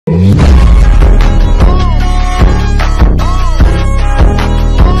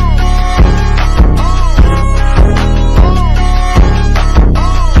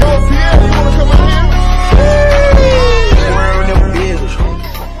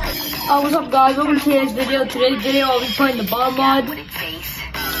What's up guys, welcome to today's video. Today's video I'll be playing the Bob mod.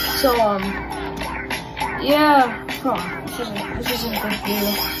 So yeah, this isn't a big deal.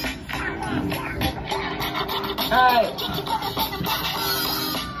 Alright.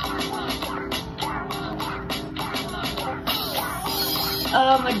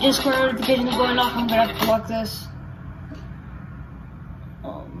 My Discord notification is going off, I'm gonna have to block this.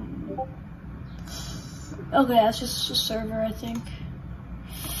 Okay, that's just a server, I think.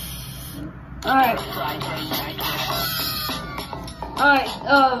 Alright,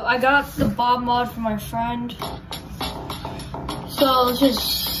 I got the Bob mod from my friend. So,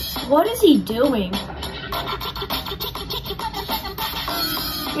 what is he doing?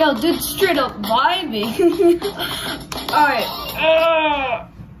 Yo, dude, straight up vibing. Alright.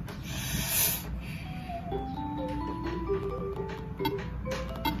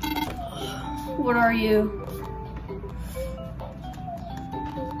 What are you?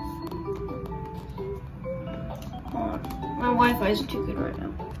 My Wi-Fi isn't too good right now.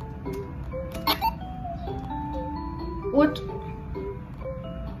 What?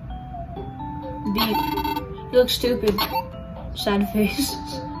 Beep. You look stupid. Sad face.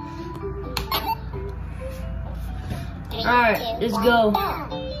 Alright, let's go.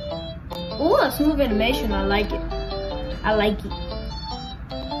 Ooh, a smooth animation. I like it. I like it.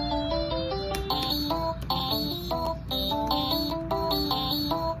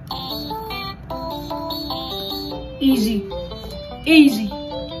 Easy, easy,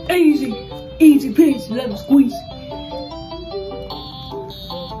 easy, easy peasy, lemon squeeze.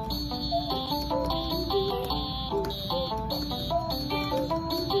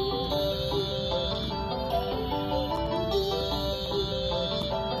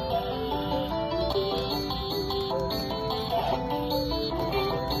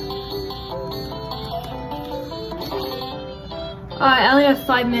 Alright, I only have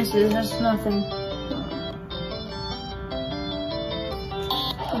 5 misses, that's nothing.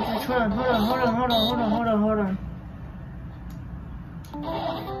 Hold on.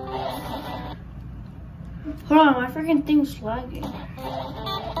 Hold on, my freaking thing's lagging.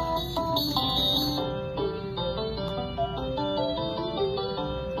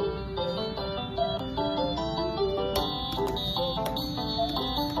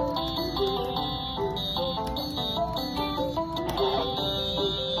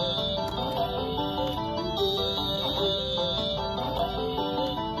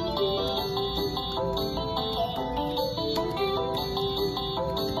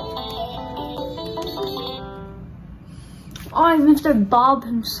 Oh, Mr. Bob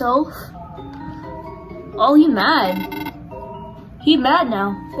himself. Oh, he mad. He mad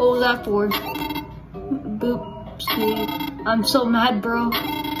now. What was that for? Boop, Steve. I'm so mad, bro.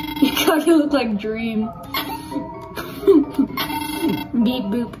 You kinda look like Dream. Beep,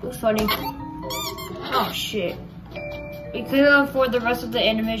 boop. Funny. Oh, shit. You couldn't afford the rest of the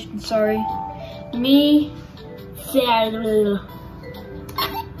animation, sorry. Me.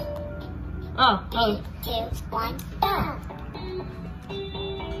 Oh. 3, 2, 1, go.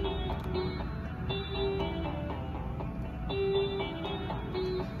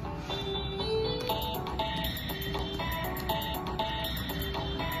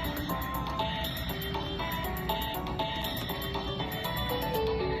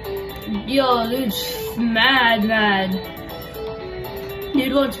 Yo, dude's mad.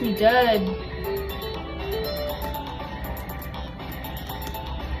 Dude wants me dead.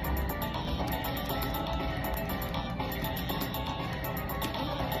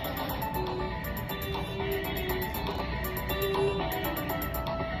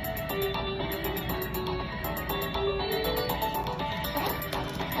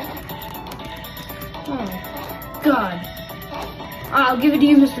 Oh, God. I'll give it to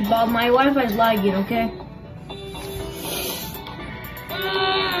you, Mr. Bob. My Wi-Fi is lagging, okay?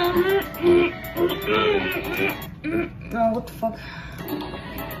 Oh, what the fuck?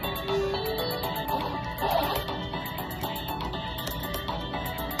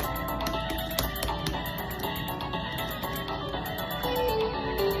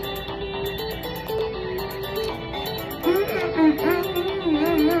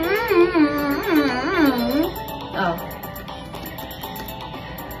 Oh.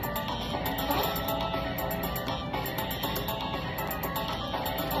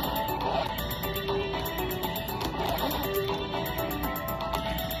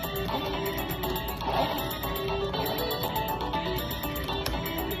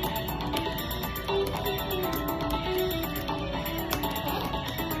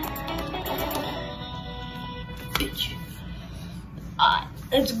 Bitch.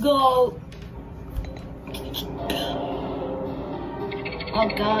 Let's go. Oh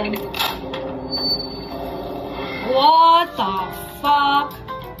god. What the fuck?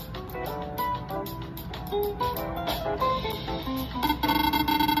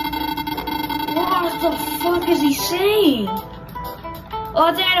 What the fuck is he saying? Oh,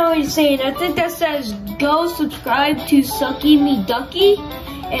 I think I know what he's saying. I think that says, go subscribe to Sucky Me Ducky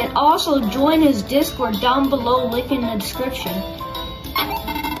and also join his Discord down below, link in the description.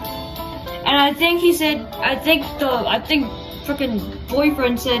 And I think he said, I think freaking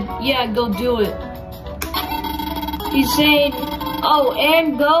boyfriend said, yeah, go do it. He's saying, oh,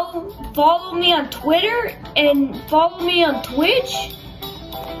 and go follow me on Twitter and follow me on Twitch.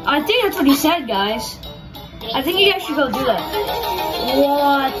 I think that's what he said, guys. I think you guys should go do that.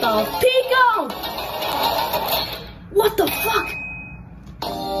 What the Pico? What the fuck?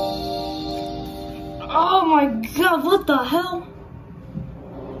 Oh my god, what the hell?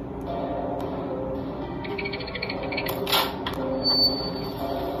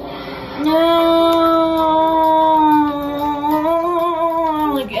 No,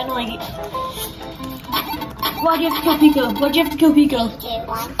 I don't like it. Why'd you have to kill Pico? Why'd you have to kill Pico?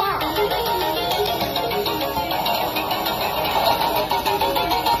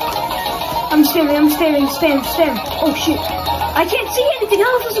 I'm spamming, spam. Oh shit. I can't see anything. How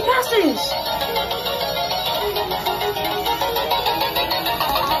am I supposed to pass this?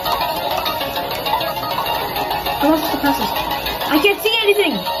 How am I supposed to pass this? I can't see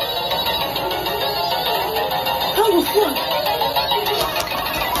anything. How the fuck?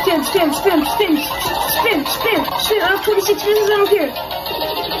 Spam. I have 26 visits, I don't care.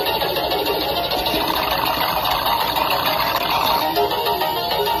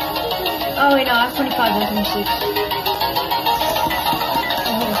 Oh wait, no, I have 25 and 26.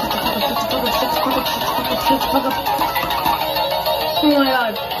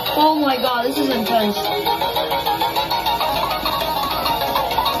 Oh my god, this is intense.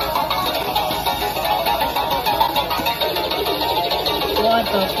 What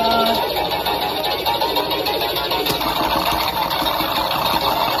the fuck?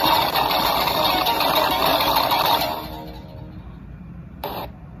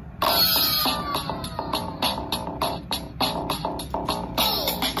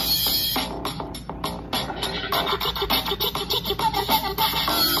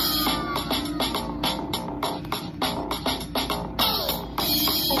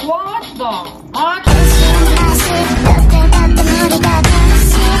 What the fuck?